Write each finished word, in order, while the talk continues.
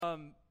I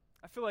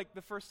feel like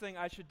the first thing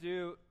I should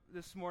do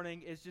this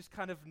morning is just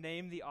kind of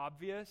name the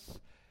obvious,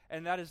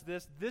 and that is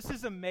this. This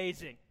is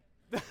amazing.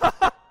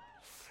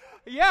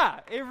 Yeah,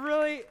 it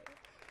really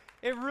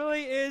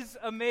is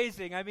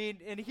amazing. I mean,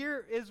 and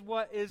here is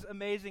what is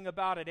amazing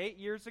about it. 8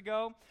 years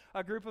ago,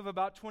 a group of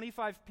about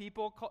 25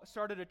 people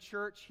started a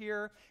church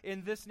here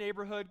in this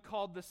neighborhood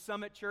called the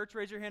Summit Church.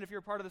 Raise your hand if you're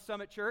a part of the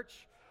Summit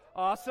Church.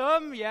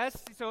 Awesome, yes.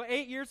 So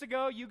 8 years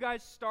ago, you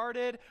guys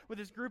started with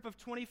this group of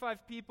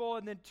 25 people,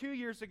 and then 2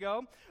 years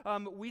ago,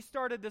 we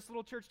started this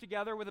little church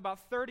together with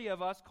about 30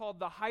 of us called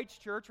the Heights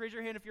Church. Raise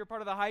your hand if you're a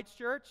part of the Heights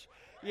Church.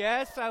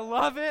 Yes, I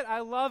love it, I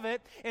love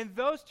it. And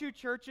those two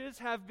churches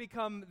have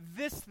become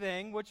this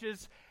thing, which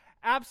is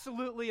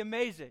absolutely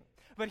amazing.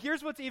 But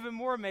here's what's even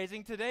more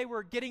amazing. Today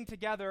we're getting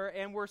together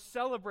and we're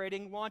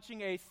celebrating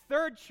launching a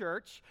third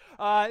church.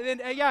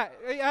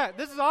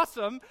 This is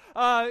awesome.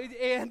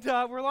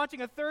 We're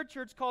launching a third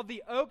church called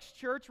the Oaks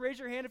Church. Raise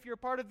your hand if you're a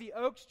part of the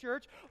Oaks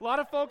Church. A lot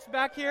of folks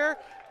back here.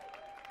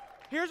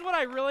 Here's what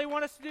I really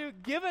want us to do.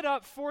 Give it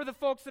up for the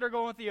folks that are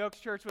going with the Oaks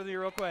Church with me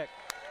real quick.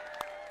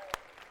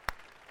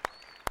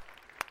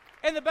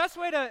 And the best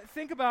way to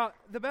think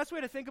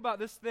about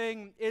this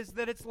thing is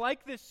that it's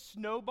like this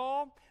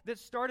snowball that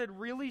started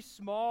really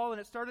small, and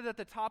it started at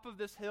the top of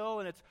this hill,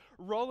 and it's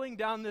rolling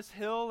down this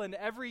hill, and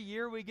every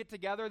year we get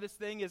together, this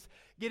thing is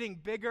getting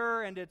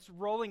bigger, and it's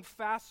rolling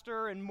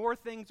faster, and more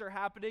things are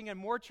happening, and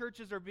more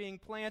churches are being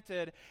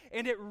planted,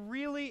 and it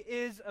really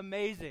is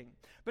amazing.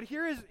 But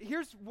here's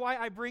why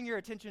I bring your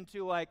attention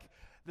to like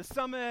the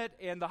Summit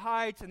and the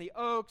Heights and the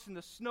Oaks and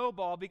the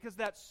snowball, because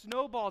that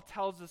snowball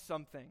tells us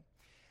something.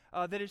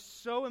 That is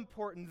so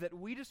important that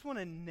we just want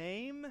to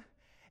name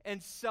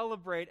and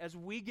celebrate as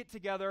we get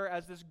together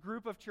as this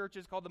group of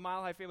churches called the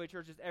Mile High Family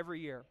Churches every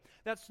year.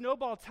 That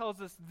snowball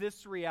tells us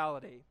this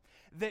reality,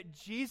 that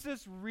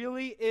Jesus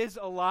really is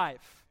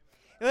alive.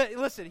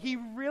 Listen, he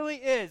really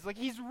is. Like,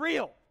 he's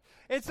real.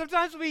 And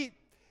sometimes we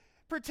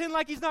pretend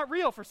like he's not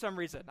real for some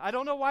reason. I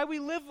don't know why we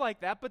live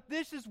like that, but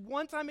this is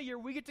one time a year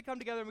we get to come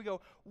together and we go,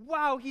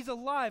 wow, he's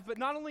alive. But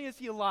not only is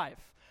he alive,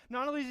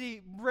 not only is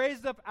he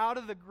raised up out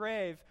of the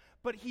grave,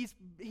 but he's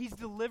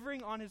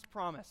delivering on his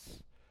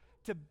promise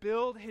to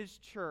build his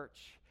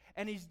church,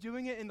 and he's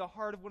doing it in the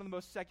heart of one of the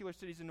most secular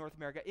cities in North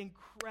America.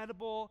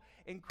 Incredible,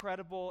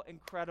 incredible,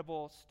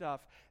 incredible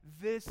stuff.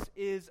 This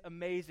is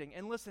amazing.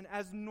 And listen,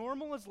 as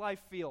normal as life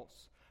feels,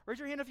 raise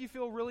your hand if you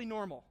feel really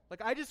normal.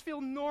 Like, I just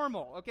feel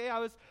normal, okay? I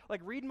was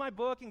like reading my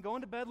book and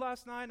going to bed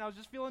last night, and I was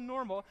just feeling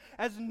normal.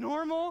 As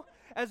normal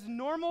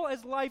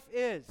as life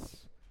is,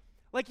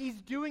 like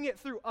he's doing it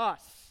through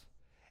us.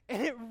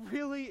 And it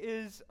really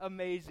is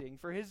amazing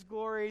for his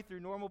glory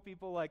through normal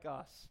people like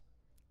us.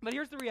 But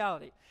here's the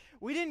reality.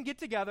 We didn't get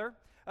together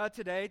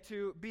today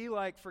to be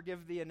like,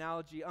 forgive the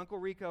analogy, Uncle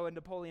Rico and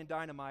Napoleon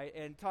Dynamite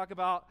and talk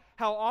about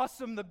how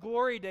awesome the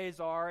glory days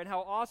are and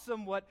how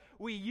awesome what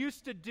we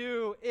used to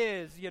do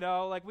is, you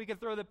know, like we could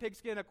throw the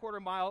pigskin a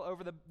quarter mile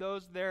over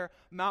those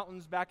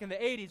mountains back in the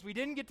 80s. We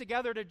didn't get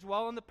together to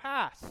dwell on the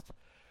past.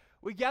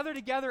 We gather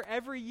together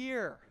every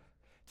year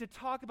to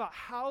talk about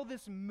how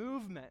this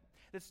movement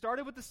that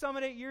started with the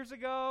Summit 8 years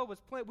ago,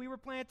 we were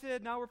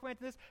planted, now we're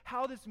planting this,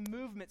 how this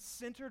movement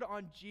centered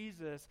on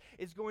Jesus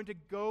is going to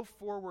go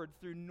forward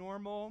through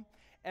normal,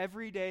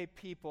 everyday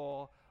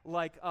people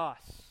like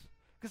us.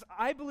 Because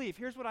I believe,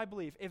 here's what I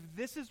believe, if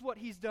this is what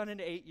he's done in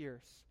 8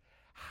 years,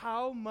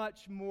 how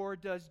much more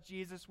does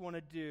Jesus want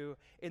to do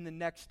in the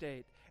next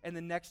state, and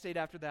the next state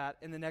after that,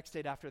 and the next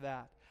state after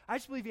that? I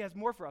just believe he has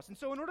more for us. And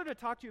so in order to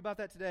talk to you about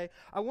that today,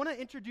 I want to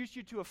introduce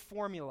you to a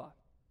formula.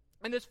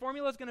 And this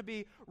formula is going to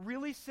be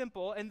really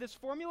simple, and this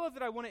formula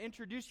that I want to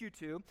introduce you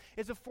to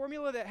is a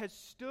formula that has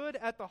stood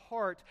at the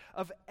heart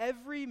of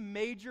every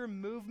major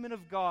movement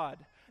of God,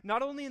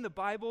 not only in the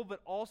Bible,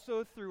 but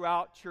also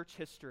throughout church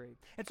history.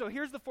 And so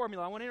here's the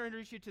formula. I want to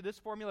introduce you to this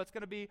formula. It's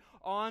going to be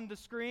on the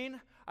screen,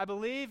 I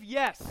believe.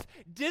 Yes,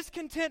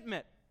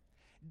 discontentment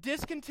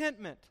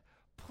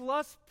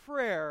plus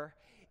prayer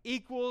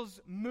equals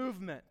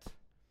movement.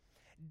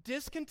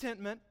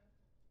 Discontentment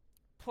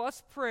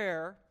plus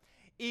prayer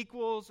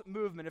equals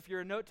movement. If you're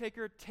a note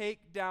taker,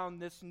 take down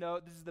this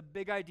note. This is the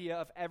big idea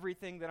of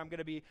everything that I'm going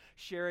to be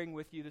sharing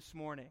with you this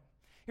morning.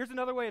 Here's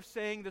another way of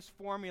saying this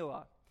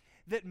formula,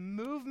 that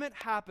movement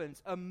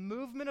happens, a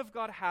movement of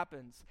God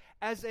happens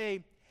as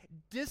a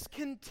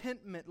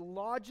discontentment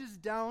lodges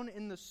down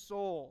in the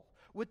soul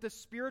with the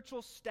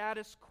spiritual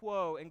status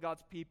quo in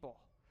God's people.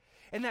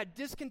 And that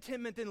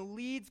discontentment then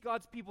leads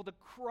God's people to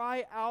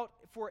cry out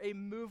for a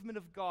movement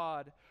of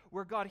God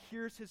where God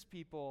hears his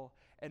people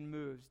and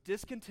moves.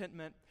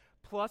 Discontentment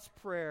plus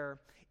prayer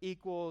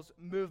equals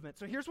movement.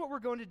 So here's what we're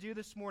going to do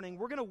this morning.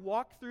 We're going to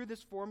walk through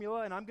this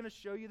formula, and I'm going to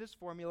show you this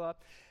formula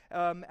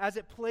as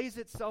it plays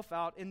itself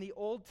out in the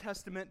Old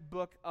Testament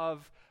book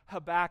of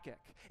Habakkuk.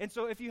 And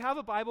so if you have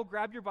a Bible,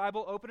 grab your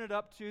Bible, open it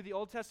up to the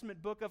Old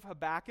Testament book of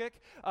Habakkuk.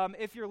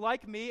 If you're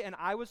like me and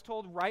I was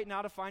told right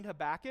now to find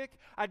Habakkuk,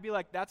 I'd be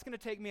like, that's going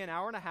to take me an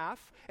hour and a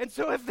half. And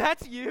so if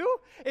that's you,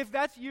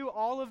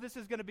 all of this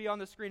is going to be on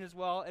the screen as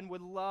well, and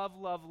would love,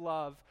 love,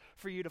 love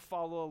for you to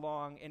follow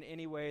along in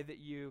any way that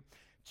you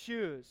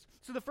choose.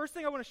 So the first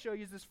thing I want to show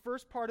you is this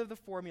first part of the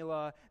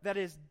formula, that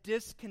is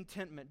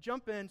discontentment.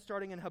 Jump in,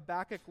 starting in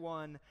Habakkuk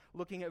 1,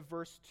 looking at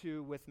verse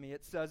 2 with me.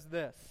 It says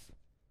this,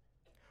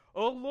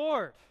 "O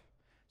Lord,"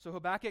 so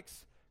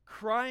Habakkuk's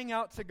crying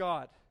out to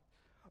God,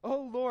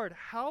 "O Lord,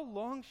 how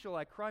long shall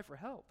I cry for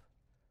help?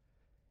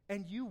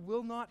 And you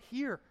will not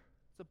hear."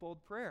 It's a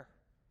bold prayer.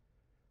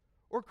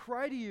 "Or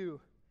cry to you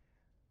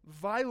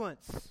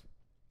violence,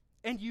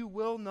 and you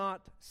will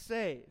not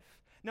save."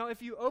 Now,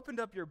 if you opened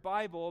up your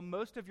Bible,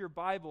 most of your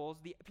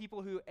Bibles, the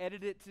people who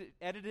edited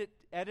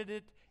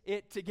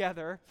it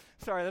together,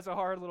 sorry, that's a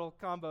hard little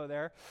combo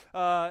there.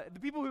 The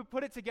people who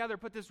put it together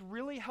put this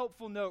really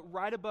helpful note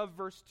right above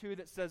verse 2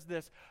 that says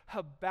this,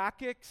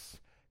 Habakkuk's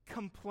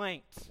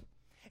complaint.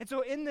 And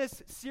so in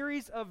this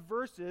series of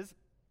verses,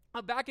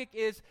 Habakkuk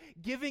is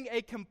giving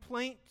a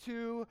complaint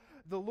to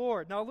the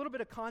Lord. Now, a little bit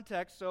of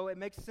context, so it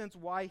makes sense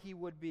why he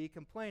would be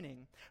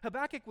complaining.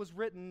 Habakkuk was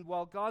written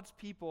while God's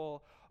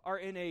people are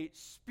in a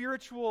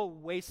spiritual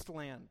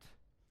wasteland.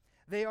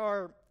 They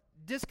are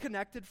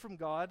disconnected from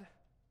God.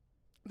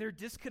 They're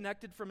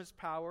disconnected from his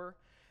power.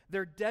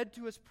 They're dead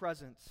to his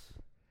presence.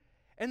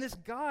 And this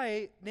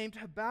guy named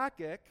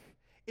Habakkuk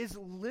is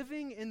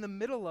living in the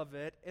middle of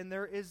it, and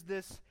there is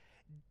this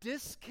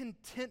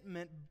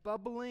discontentment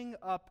bubbling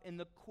up in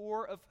the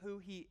core of who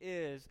he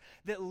is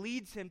that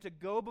leads him to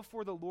go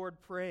before the Lord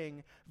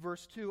praying.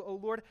 Verse 2, "O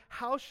Lord,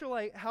 how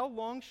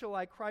long shall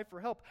I cry for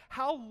help?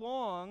 How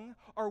long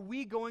are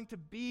we going to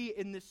be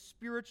in this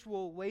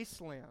spiritual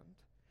wasteland?"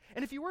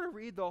 And if you were to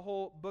read the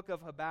whole book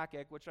of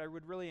Habakkuk, which I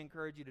would really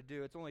encourage you to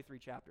do, it's only 3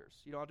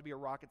 chapters. You don't have to be a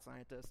rocket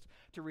scientist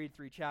to read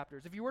 3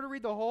 chapters. If you were to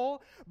read the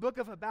whole book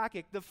of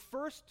Habakkuk, the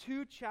first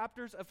 2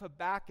 chapters of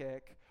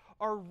Habakkuk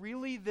are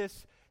really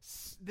this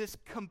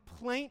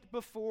complaint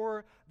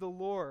before the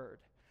Lord.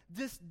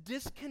 This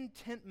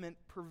discontentment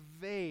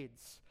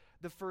pervades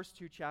the first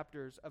 2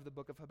 chapters of the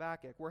book of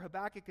Habakkuk, where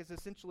Habakkuk is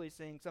essentially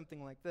saying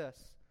something like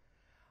this: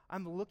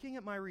 I'm looking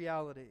at my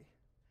reality,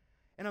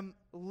 and I'm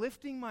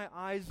lifting my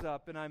eyes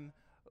up, and I'm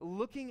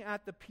looking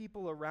at the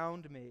people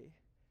around me,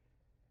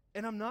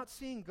 and I'm not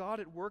seeing God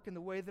at work in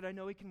the way that I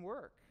know he can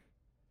work.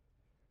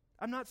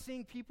 I'm not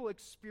seeing people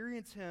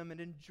experience him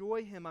and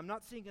enjoy him. I'm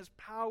not seeing his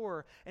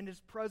power and his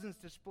presence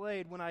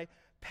displayed when I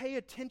pay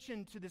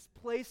attention to this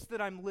place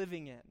that I'm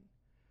living in.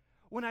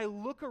 When I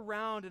look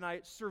around and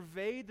I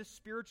survey the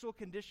spiritual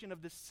condition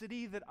of the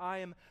city that I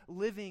am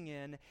living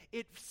in,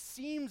 it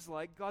seems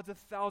like God's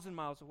 1,000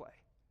 miles away.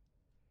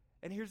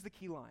 And here's the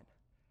key line.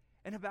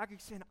 And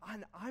Habakkuk's saying,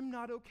 I'm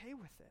not okay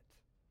with it.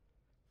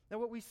 Now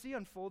what we see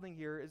unfolding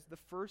here is the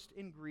first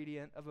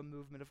ingredient of a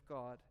movement of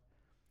God.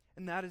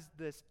 And that is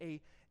this,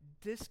 a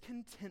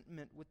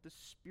discontentment with the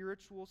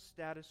spiritual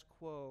status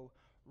quo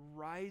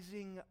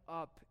rising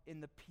up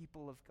in the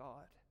people of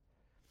God.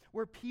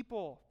 Where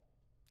people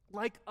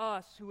like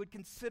us who would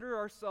consider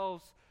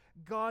ourselves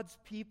God's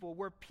people,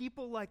 where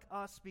people like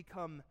us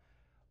become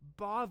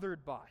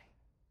bothered by,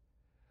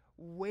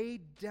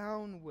 weighed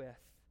down with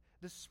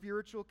the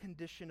spiritual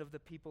condition of the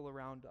people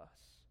around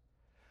us.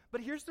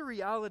 But here's the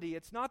reality.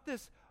 It's not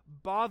this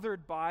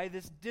bothered by,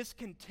 this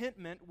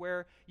discontentment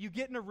where you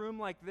get in a room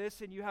like this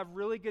and you have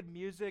really good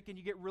music and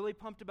you get really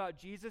pumped about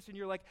Jesus and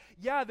you're like,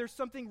 yeah, there's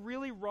something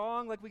really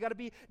wrong, like we got to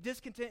be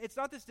discontent. It's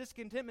not this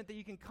discontentment that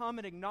you can come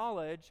and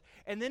acknowledge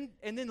and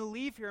then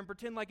leave here and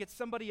pretend like it's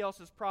somebody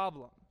else's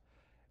problem.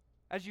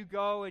 As you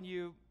go and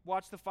you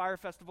watch the Fire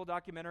Festival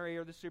documentary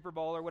or the Super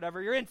Bowl or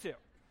whatever you're into.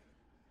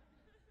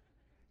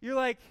 You're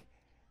like,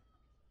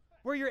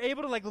 where you're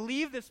able to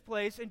leave this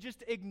place and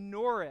just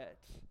ignore it.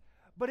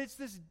 But it's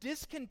this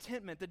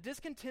discontentment, the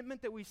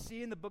discontentment that we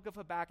see in the book of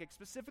Habakkuk,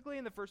 specifically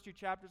in the first 2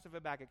 chapters of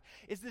Habakkuk,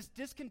 is this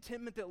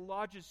discontentment that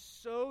lodges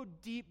so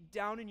deep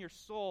down in your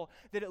soul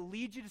that it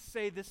leads you to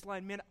say this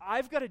line, man,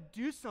 I've got to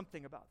do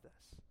something about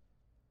this.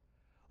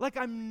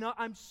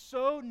 I'm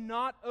so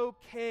not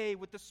okay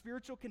with the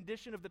spiritual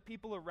condition of the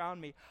people around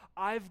me.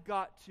 I've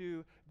got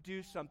to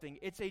do something.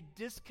 It's a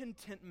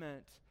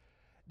discontentment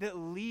that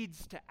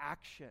leads to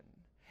action.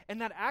 And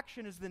that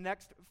action is the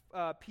next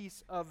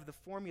piece of the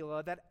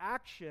formula. That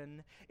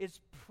action is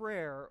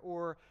prayer,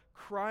 or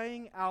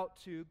crying out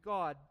to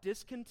God.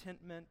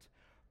 Discontentment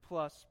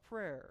plus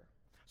prayer.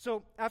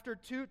 So after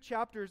 2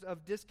 chapters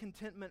of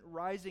discontentment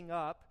rising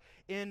up,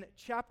 in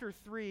chapter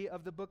 3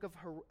 of the book of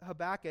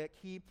Habakkuk,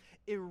 he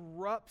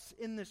erupts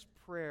in this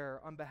prayer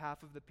on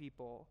behalf of the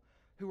people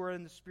who are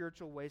in the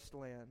spiritual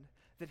wasteland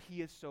that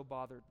he is so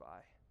bothered by.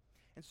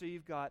 And so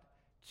you've got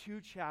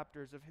 2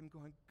 chapters of him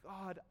going,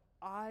 God,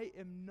 I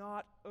am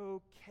not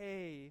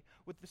okay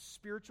with the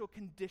spiritual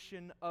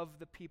condition of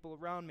the people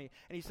around me.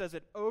 And he says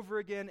it over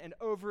again and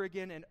over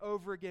again and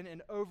over again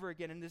and over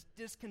again. And this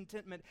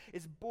discontentment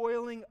is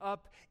boiling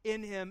up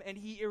in him, and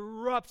he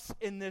erupts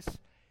in this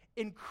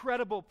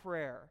incredible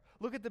prayer.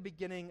 Look at the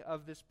beginning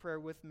of this prayer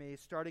with me,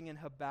 starting in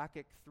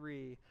Habakkuk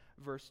 3,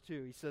 verse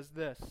 2. He says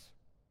this,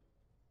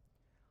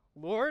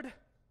 Lord,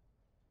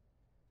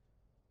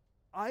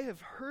 I have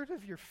heard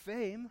of your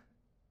fame.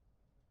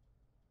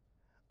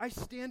 I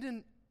stand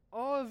in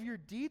awe of your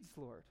deeds,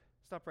 Lord.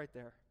 Stop right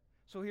there.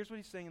 So here's what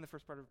he's saying in the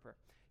first part of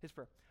his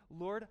prayer.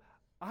 Lord,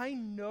 I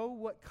know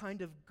what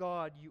kind of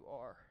God you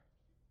are.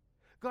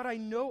 God, I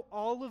know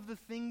all of the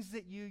things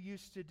that you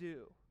used to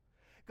do.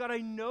 God, I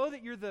know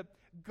that you're the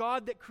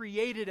God that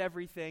created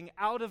everything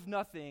out of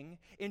nothing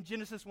in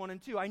Genesis 1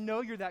 and 2. I know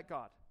you're that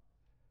God.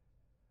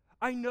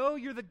 I know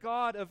you're the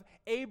God of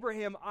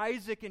Abraham,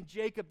 Isaac, and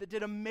Jacob that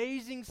did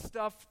amazing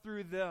stuff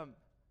through them.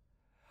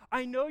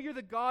 I know you're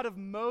the God of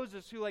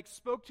Moses who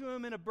spoke to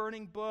him in a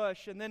burning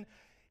bush and then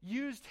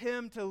used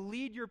him to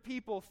lead your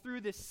people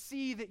through the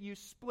sea that you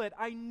split.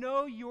 I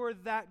know you're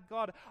that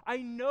God. I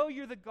know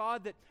you're the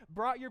God that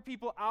brought your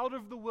people out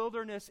of the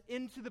wilderness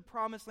into the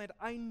promised land.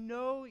 I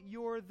know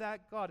you're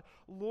that God.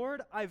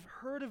 Lord, I've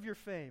heard of your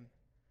fame.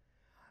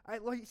 I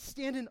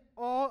stand in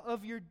awe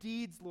of your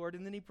deeds, Lord.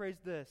 And then he prays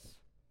this.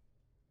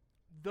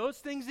 Those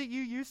things that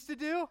you used to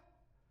do,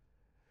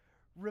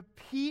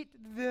 repeat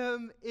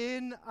them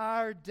in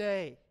our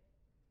day,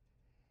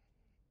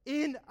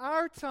 in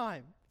our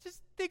time.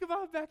 Just think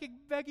about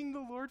begging the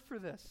Lord for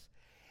this.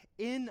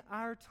 In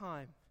our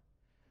time,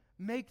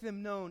 make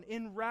them known.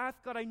 In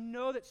wrath, God, I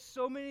know that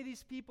so many of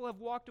these people have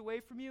walked away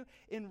from you.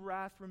 In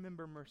wrath,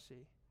 remember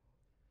mercy.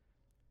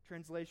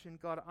 Translation,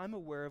 God, I'm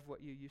aware of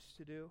what you used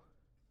to do.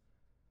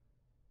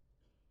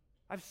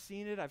 I've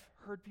seen it. I've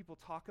heard people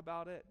talk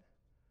about it.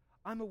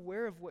 I'm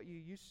aware of what you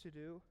used to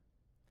do,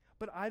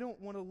 but I don't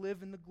want to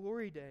live in the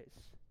glory days.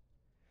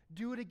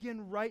 Do it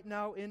again right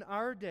now in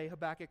our day,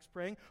 Habakkuk's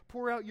praying.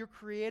 Pour out your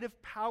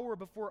creative power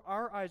before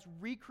our eyes.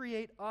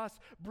 Recreate us.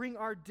 Bring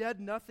our dead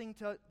nothing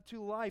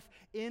to life.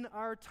 In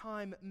our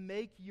time,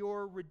 make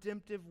your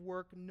redemptive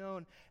work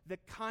known. The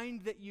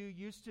kind that you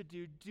used to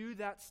do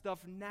that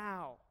stuff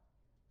now.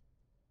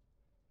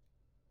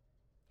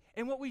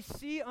 And what we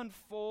see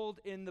unfold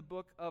in the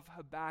book of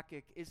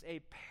Habakkuk is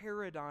a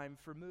paradigm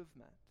for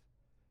movement.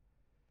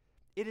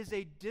 It is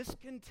a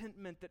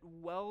discontentment that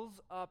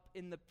wells up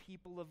in the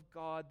people of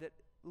God, that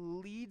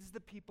leads the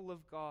people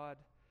of God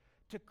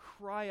to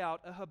cry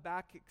out a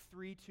Habakkuk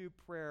 3:2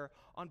 prayer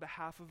on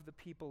behalf of the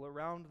people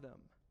around them.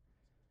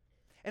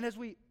 And as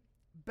we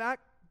back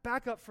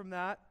up from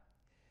that,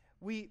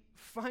 we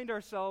find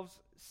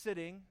ourselves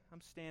sitting. I'm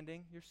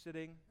standing, you're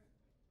sitting.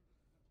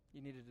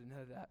 You needed to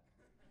know that.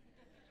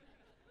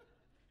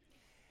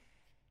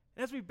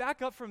 And as we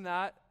back up from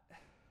that,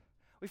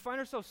 we find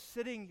ourselves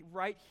sitting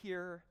right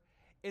here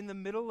in the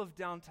middle of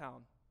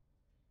downtown.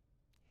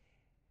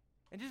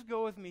 And just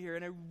go with me here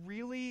in a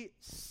really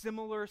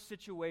similar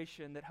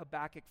situation that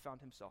Habakkuk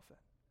found himself in.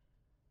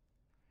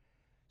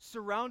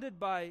 Surrounded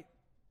by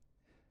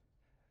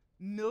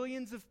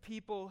millions of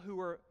people who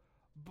are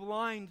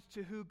blind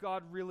to who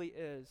God really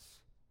is.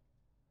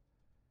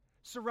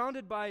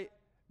 Surrounded by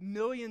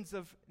millions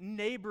of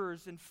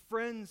neighbors and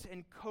friends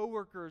and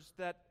coworkers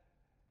that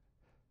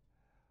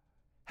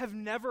have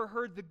never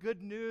heard the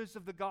good news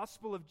of the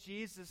gospel of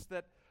Jesus,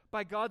 that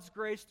by God's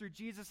grace, through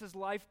Jesus'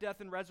 life, death,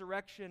 and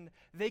resurrection,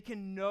 they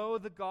can know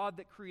the God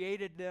that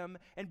created them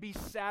and be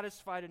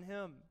satisfied in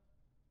him.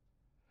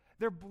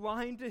 They're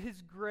blind to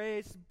his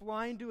grace,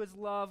 blind to his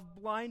love,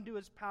 blind to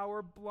his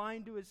power,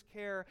 blind to his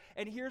care.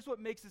 And here's what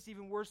makes this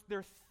even worse.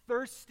 They're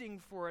thirsting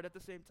for it at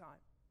the same time.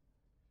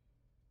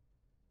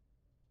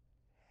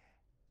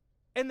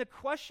 And the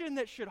question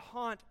that should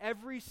haunt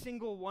every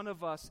single one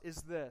of us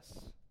is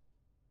this.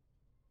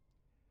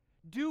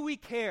 Do we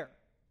care?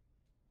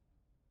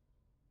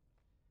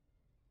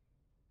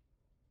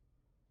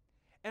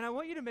 And I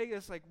want you to make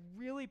this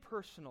really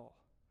personal,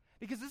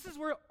 because this is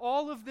where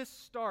all of this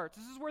starts.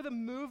 This is where the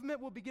movement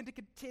will begin to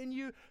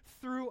continue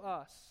through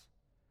us.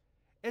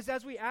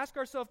 As we ask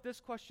ourselves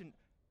this question,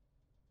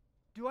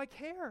 do I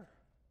care?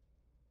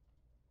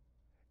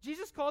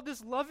 Jesus called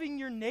this loving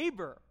your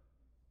neighbor.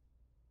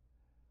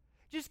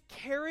 Just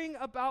caring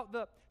about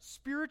the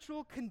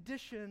spiritual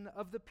condition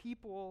of the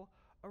people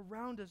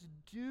around us.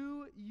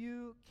 Do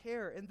you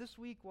care? And this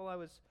week, while I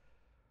was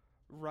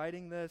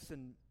writing this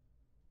and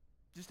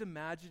just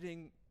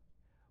imagining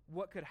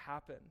what could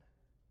happen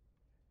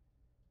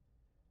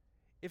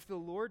if the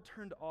Lord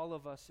turned all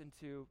of us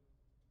into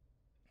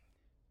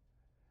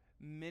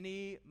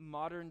many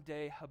modern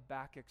day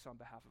Habakkuk's on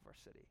behalf of our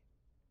city.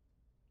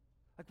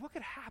 What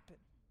could happen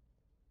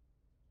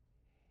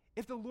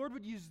if the Lord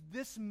would use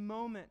this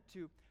moment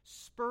to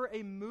spur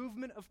a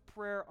movement of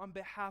prayer on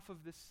behalf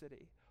of this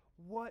city?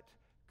 What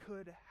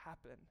could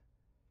happen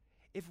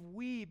if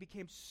we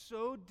became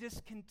so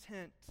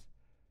discontent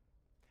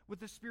with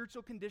the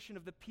spiritual condition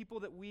of the people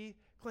that we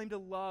claim to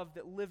love,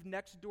 that live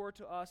next door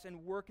to us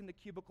and work in the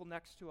cubicle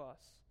next to us?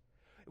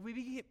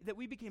 that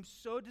we became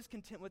so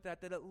discontent with that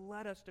it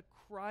led us to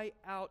cry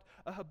out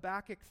a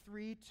Habakkuk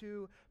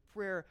 3:2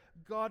 prayer.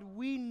 God,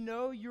 we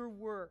know your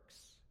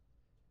works.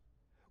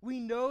 We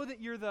know that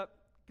you're the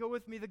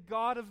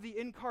God of the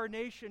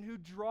incarnation who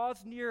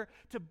draws near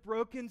to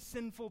broken,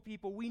 sinful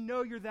people. We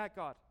know you're that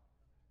God.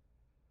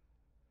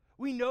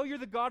 We know you're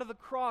the God of the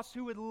cross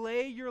who would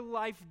lay your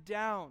life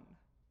down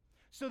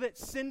so that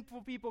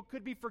sinful people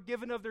could be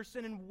forgiven of their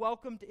sin and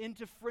welcomed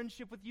into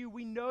friendship with you.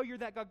 We know you're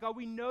that God. God,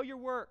 we know your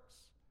works.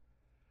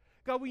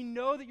 God, we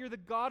know that you're the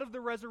God of the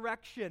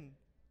resurrection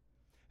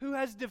who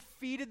has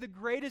defeated the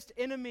greatest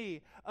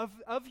enemy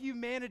of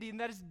humanity, and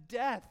that is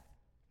death.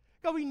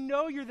 God, we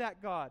know you're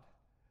that God.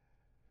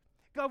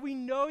 God, we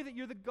know that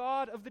you're the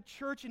God of the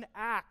church in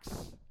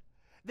Acts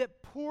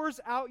that pours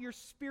out your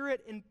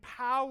Spirit in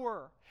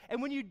power.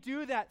 And when you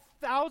do that,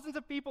 thousands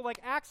of people, like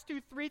Acts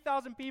 2,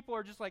 3,000 people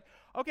are just like,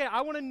 okay,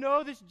 I want to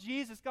know this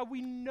Jesus. God,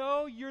 we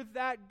know you're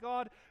that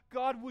God.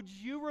 God, would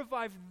you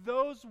revive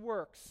those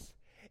works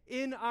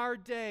in our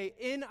day,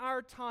 in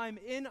our time,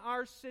 in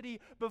our city,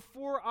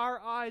 before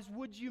our eyes?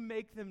 Would you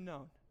make them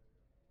known?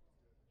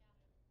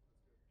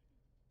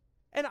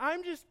 And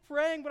I'm just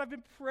praying, what I've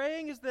been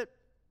praying is that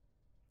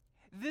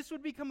this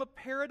would become a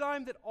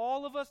paradigm that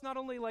all of us, not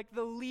only like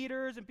the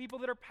leaders and people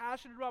that are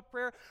passionate about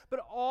prayer, but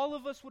all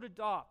of us would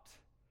adopt.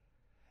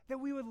 That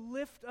we would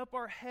lift up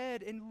our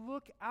head and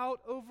look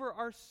out over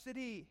our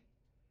city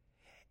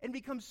and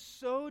become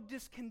so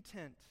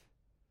discontent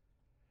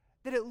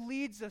that it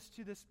leads us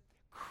to this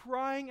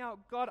crying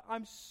out, God,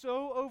 I'm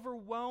so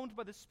overwhelmed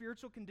by the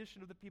spiritual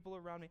condition of the people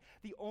around me.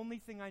 The only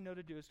thing I know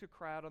to do is to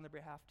cry out on their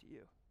behalf to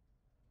you.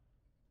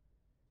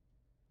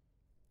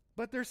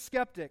 But they're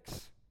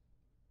skeptics.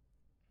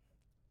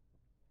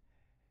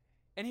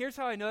 And here's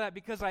how I know that,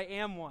 because I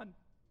am one.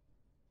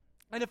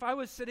 And if I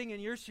was sitting in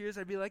your shoes,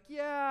 I'd be like,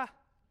 yeah,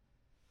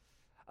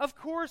 of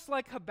course,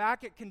 like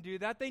Habakkuk can do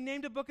that. They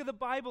named a book of the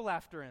Bible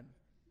after him.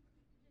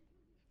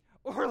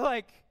 Or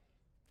like,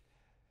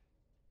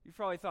 you've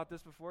probably thought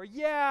this before,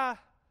 yeah,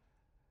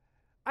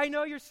 I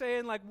know you're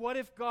saying, like, what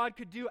if God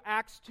could do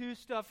Acts 2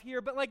 stuff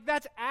here? But, like,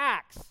 that's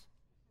Acts.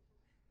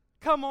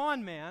 Come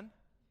on, man.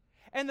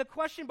 And the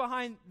question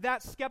behind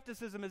that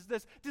skepticism is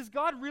this: does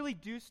God really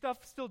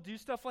still do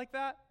stuff like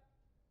that?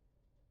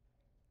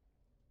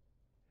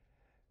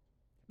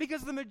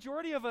 Because the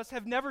majority of us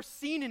have never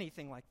seen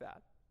anything like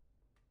that.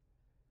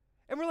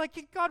 And we're like,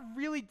 can God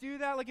really do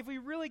that? Like, if we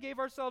really gave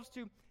ourselves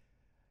to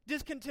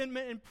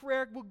discontentment and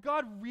prayer, will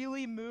God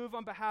really move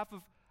on behalf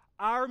of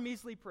our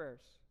measly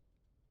prayers?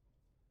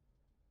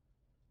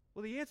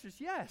 Well, the answer is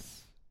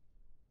yes.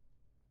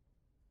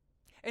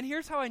 And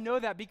here's how I know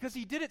that: because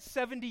he did it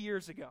 70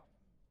 years ago.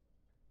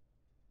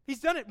 He's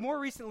done it more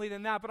recently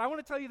than that, but I want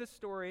to tell you the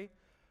story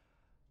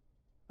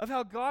of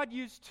how God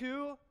used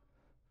two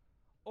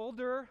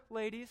older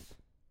ladies,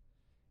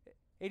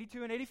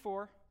 82 and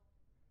 84,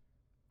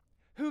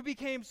 who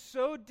became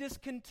so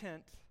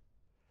discontent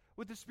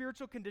with the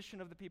spiritual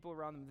condition of the people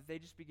around them that they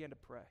just began to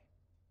pray.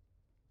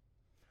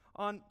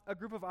 On a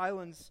group of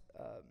islands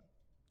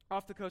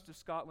off the coast of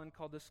Scotland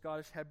called the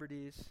Scottish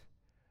Hebrides,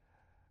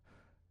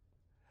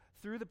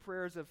 through the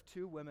prayers of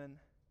two women,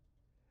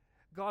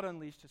 God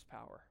unleashed his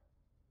power.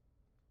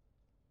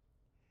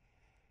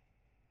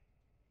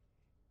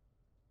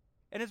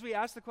 And as we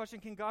ask the question,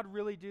 can God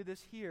really do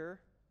this here?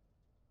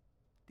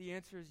 The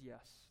answer is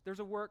yes. There's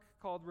a work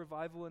called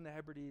Revival in the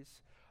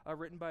Hebrides,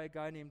 written by a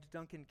guy named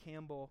Duncan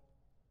Campbell.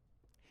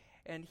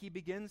 And he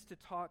begins to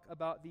talk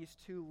about these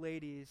two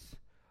ladies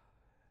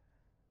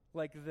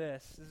like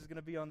this. This is going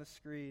to be on the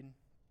screen.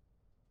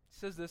 He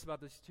says this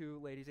about these two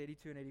ladies,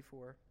 82 and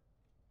 84.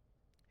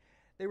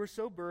 They were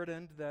so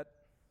burdened that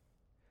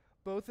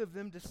both of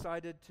them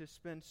decided to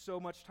spend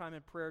so much time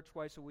in prayer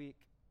twice a week.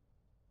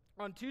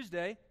 On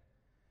Tuesday,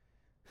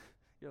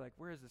 you're like,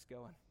 where is this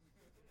going?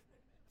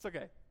 It's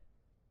okay.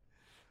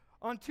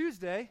 On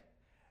Tuesday,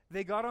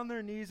 they got on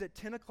their knees at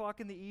 10 o'clock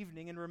in the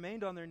evening and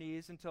remained on their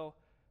knees until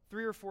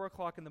 3 or 4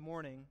 o'clock in the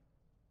morning.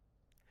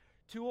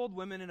 Two old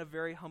women in a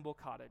very humble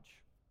cottage.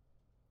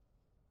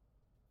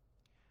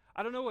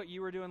 I don't know what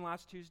you were doing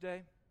last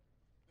Tuesday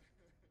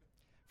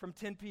from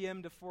 10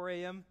 p.m. to 4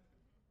 a.m.,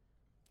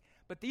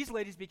 but these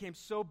ladies became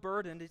so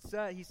burdened,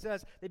 he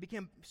says, they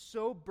became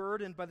so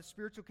burdened by the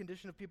spiritual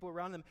condition of people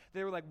around them,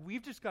 they were like,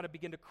 we've just got to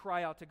begin to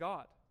cry out to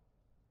God.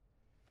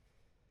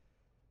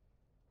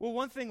 Well,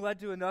 one thing led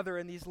to another,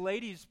 and these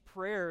ladies'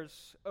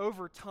 prayers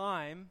over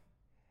time,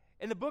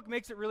 and the book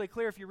makes it really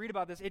clear if you read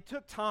about this, it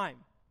took time.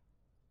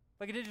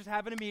 Like, it didn't just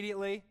happen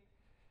immediately.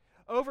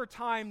 Over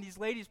time, these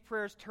ladies'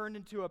 prayers turned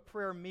into a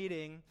prayer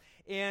meeting,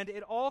 and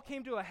it all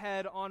came to a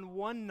head on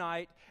one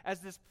night as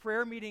this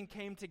prayer meeting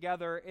came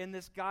together in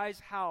this guy's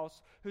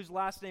house whose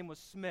last name was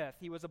Smith.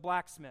 He was a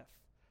blacksmith.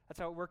 That's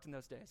how it worked in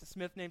those days, a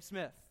smith named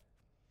Smith.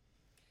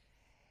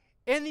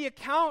 In the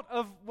account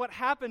of what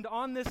happened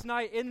on this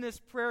night in this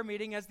prayer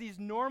meeting, as these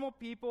normal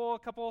people, a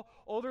couple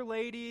older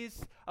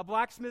ladies, a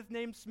blacksmith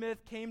named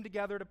Smith came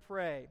together to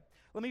pray.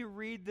 Let me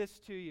read this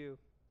to you.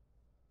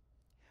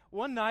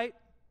 One night,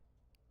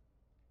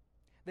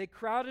 They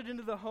crowded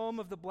into the home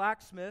of the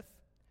blacksmith,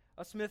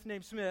 a smith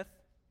named Smith.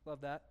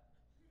 Love that.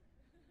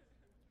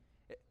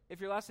 If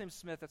your last name's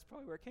Smith, that's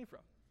probably where it came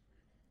from.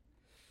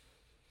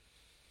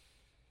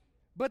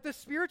 But the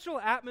spiritual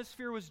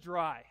atmosphere was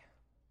dry.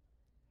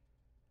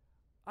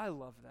 I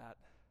love that.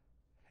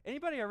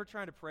 Anybody ever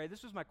trying to pray?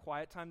 This was my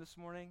quiet time this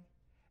morning,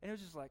 and it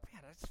was just like,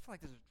 man, I just feel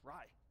like this is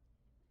dry.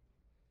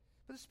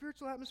 But the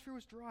spiritual atmosphere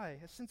was dry.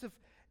 A sense of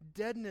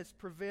deadness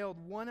prevailed.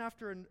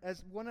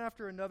 As one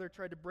after another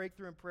tried to break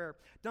through in prayer.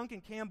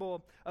 Duncan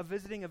Campbell, a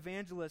visiting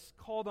evangelist,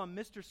 called on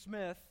Mr.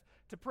 Smith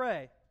to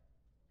pray.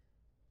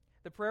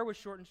 The prayer was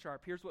short and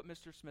sharp. Here's what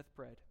Mr. Smith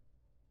prayed.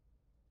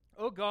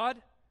 "Oh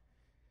God,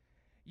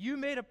 you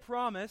made a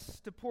promise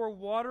to pour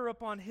water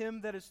upon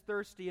him that is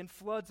thirsty and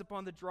floods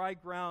upon the dry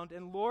ground.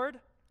 And Lord,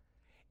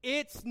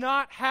 it's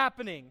not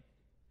happening."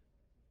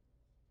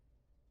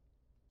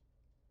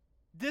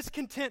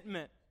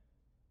 Discontentment.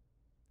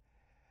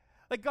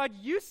 Like, God,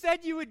 you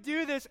said you would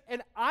do this,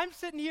 and I'm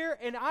sitting here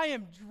and I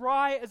am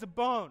dry as a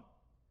bone.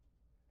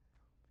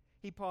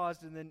 He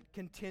paused and then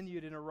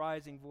continued in a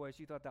rising voice.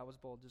 You thought that was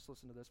bold. Just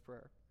listen to this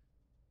prayer.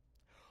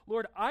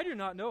 "Lord, I do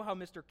not know how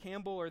Mr.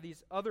 Campbell or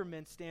these other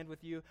men stand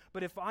with you,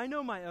 but if I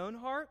know my own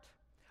heart,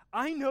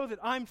 I know that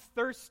I'm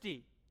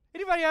thirsty."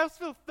 Anybody else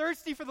feel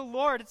thirsty for the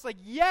Lord? It's like,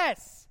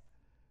 yes.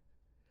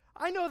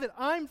 I know that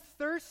I'm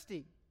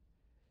thirsty.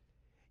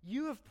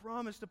 "You have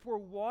promised to pour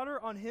water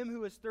on him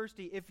who is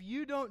thirsty. If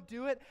you don't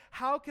do it,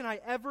 how can I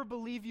ever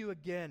believe you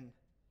again?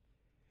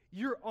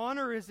 Your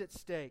honor is at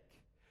stake.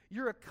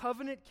 You're a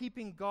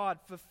covenant-keeping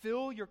God.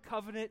 Fulfill your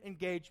covenant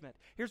engagement."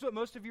 Here's what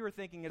most of you are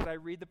thinking as I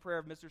read the prayer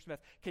of Mr. Smith.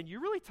 Can you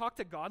really talk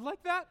to God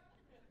like that?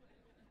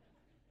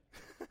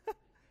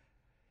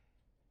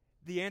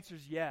 The answer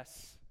is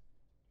yes.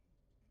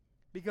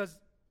 Because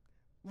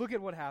look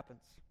at what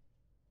happens.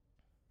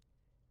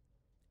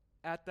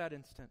 At that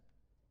instant,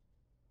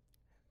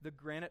 the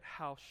granite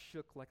house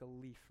shook like a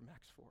leaf from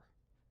Acts 4.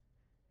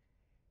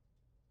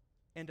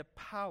 And a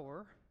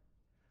power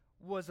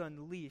was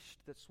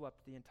unleashed that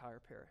swept the entire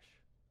parish.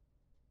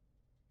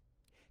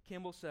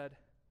 Campbell said,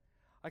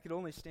 "I could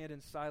only stand in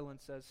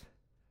silence as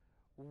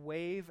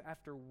wave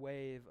after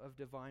wave of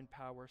divine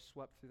power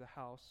swept through the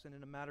house, and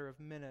in a matter of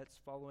minutes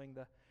following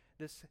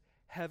this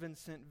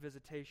heaven-sent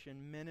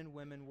visitation, men and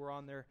women were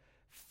on their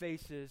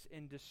faces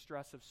in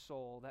distress of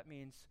soul." That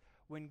means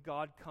when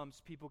God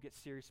comes, people get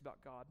serious about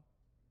God.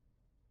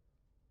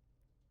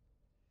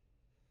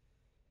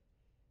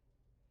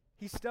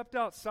 He stepped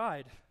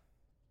outside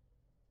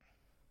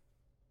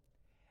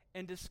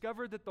and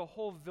discovered that the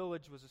whole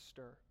village was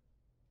astir.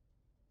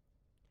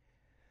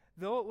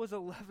 Though it was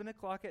 11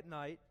 o'clock at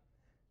night,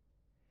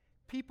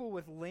 people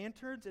with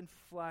lanterns and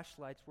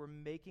flashlights were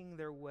making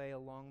their way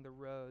along the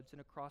roads and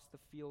across the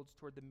fields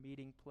toward the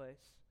meeting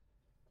place,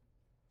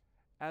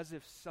 as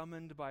if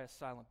summoned by a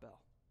silent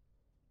bell.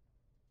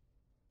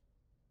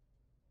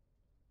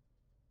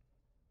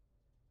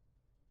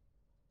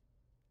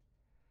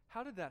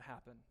 How did that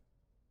happen?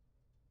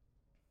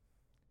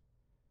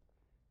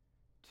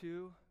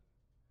 Two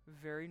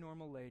very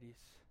normal ladies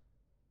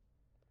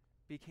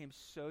became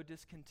so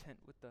discontent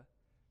with the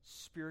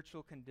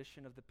spiritual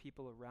condition of the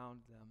people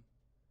around them.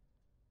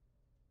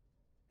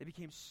 They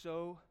became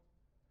so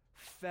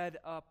fed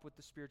up with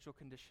the spiritual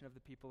condition of the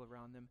people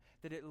around them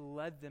that it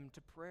led them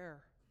to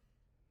prayer,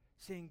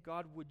 saying,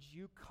 "God, would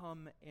you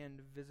come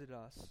and visit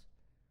us?"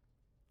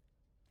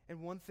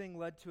 And one thing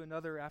led to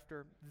another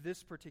after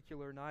this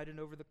particular night, and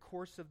over the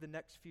course of the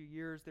next few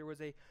years, there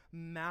was a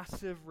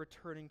massive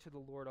returning to the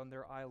Lord on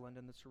their island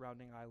and the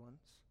surrounding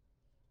islands.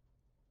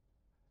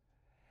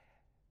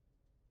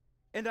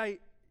 And I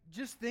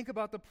just think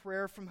about the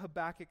prayer from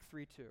Habakkuk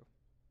 3:2.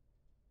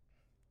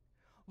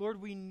 "Lord,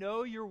 we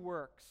know your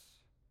works."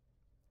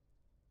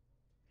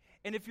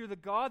 And if you're the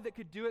God that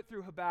could do it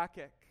through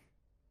Habakkuk,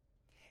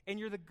 and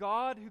you're the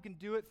God who can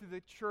do it through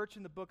the church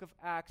in the book of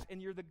Acts,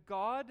 and you're the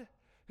God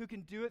who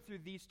can do it through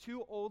these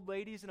two old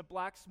ladies and a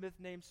blacksmith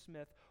named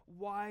Smith,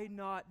 why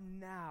not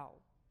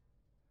now?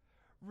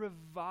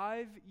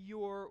 Revive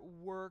your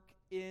work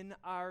in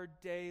our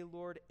day,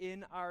 Lord,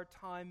 in our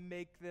time,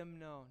 make them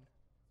known.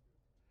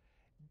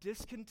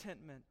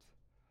 Discontentment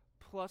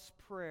plus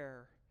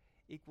prayer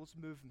equals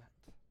movement.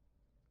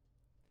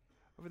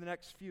 Over the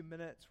next few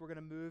minutes, we're going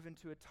to move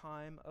into a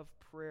time of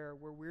prayer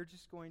where we're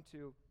just going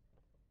to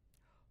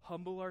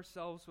humble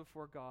ourselves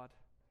before God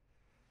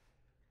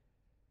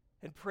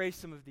and pray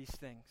some of these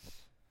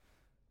things,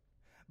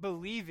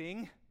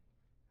 believing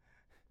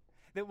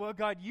that what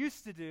God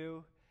used to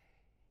do,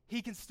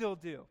 He can still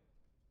do.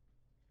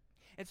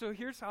 And so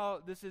here's how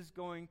this is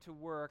going to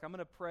work. I'm going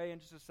to pray in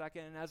just a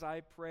second, and as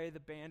I pray, the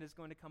band is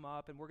going to come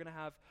up, and we're going to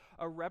have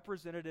a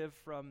representative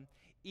from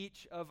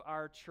each of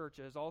our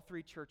churches, all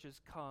three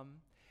churches,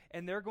 come,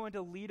 and they're going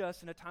to lead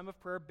us in a time of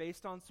prayer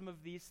based on some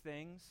of these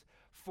things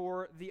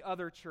for the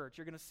other church.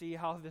 You're going to see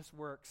how this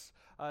works.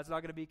 It's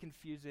not going to be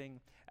confusing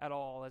at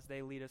all as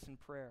they lead us in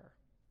prayer.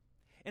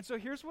 And so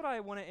here's what I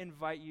want to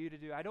invite you to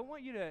do. I don't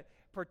want you to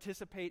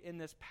participate in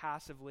this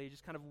passively,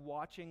 just kind of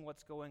watching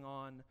what's going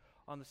on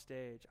on the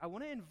stage, I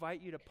want to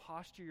invite you to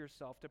posture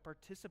yourself to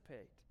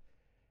participate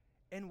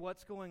in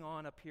what's going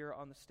on up here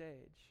on the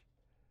stage.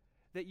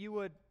 That you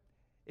would,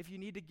 if you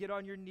need to get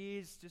on your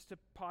knees just to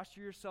posture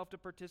yourself to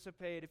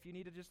participate, if you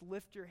need to just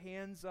lift your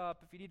hands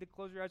up, if you need to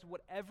close your eyes,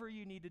 whatever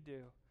you need to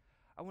do,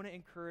 I want to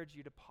encourage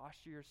you to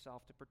posture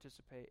yourself to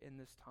participate in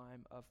this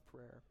time of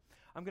prayer.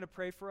 I'm going to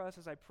pray for us.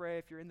 As I pray,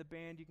 if you're in the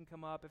band, you can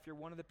come up. If you're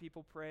one of the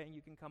people praying,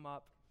 you can come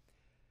up.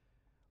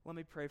 Let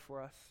me pray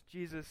for us.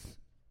 Jesus,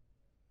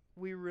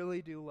 we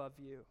really do love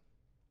you.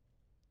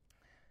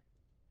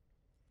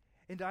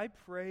 And I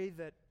pray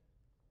that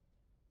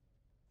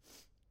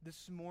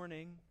this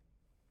morning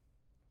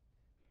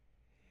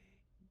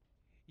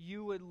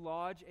you would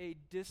lodge a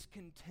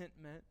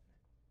discontentment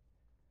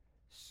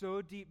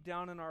so deep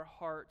down in our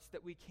hearts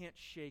that we can't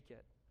shake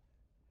it.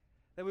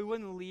 That we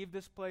wouldn't leave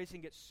this place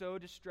and get so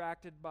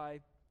distracted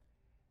by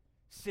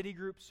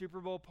Citigroup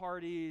Super Bowl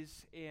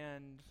parties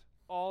and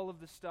all of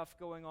the stuff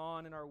going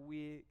on in our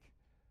week,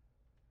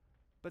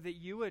 but that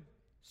you would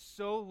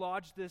so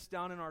lodge this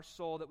down in our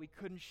soul that we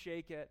couldn't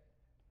shake it,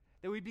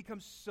 that we'd become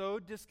so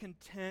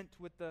discontent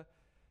with the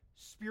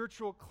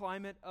spiritual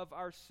climate of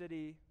our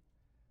city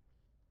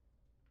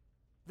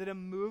that a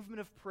movement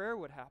of prayer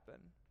would happen.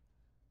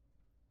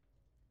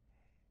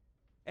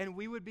 And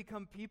we would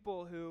become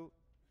people who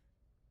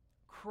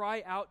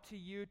cry out to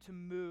you to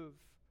move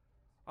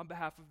on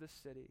behalf of this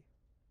city.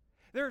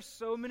 There are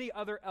so many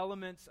other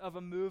elements of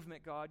a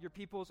movement, God. Your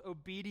people's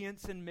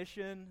obedience and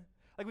mission.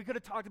 Like, we could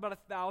have talked about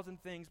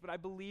 1,000 things, but I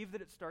believe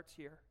that it starts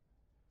here.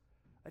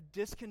 A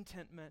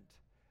discontentment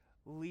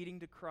leading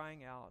to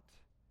crying out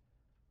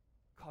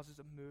causes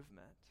a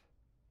movement.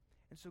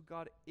 And so,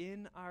 God,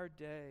 in our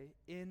day,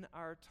 in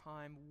our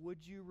time, would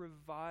you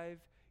revive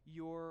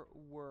your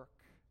work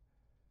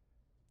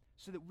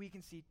so that we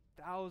can see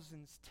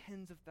thousands,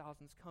 tens of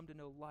thousands come to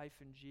know life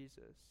in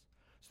Jesus,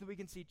 so that we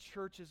can see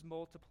churches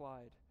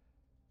multiplied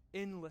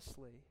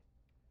endlessly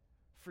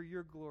for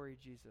your glory,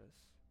 Jesus.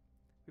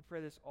 We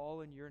pray this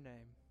all in your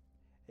name.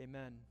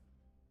 Amen.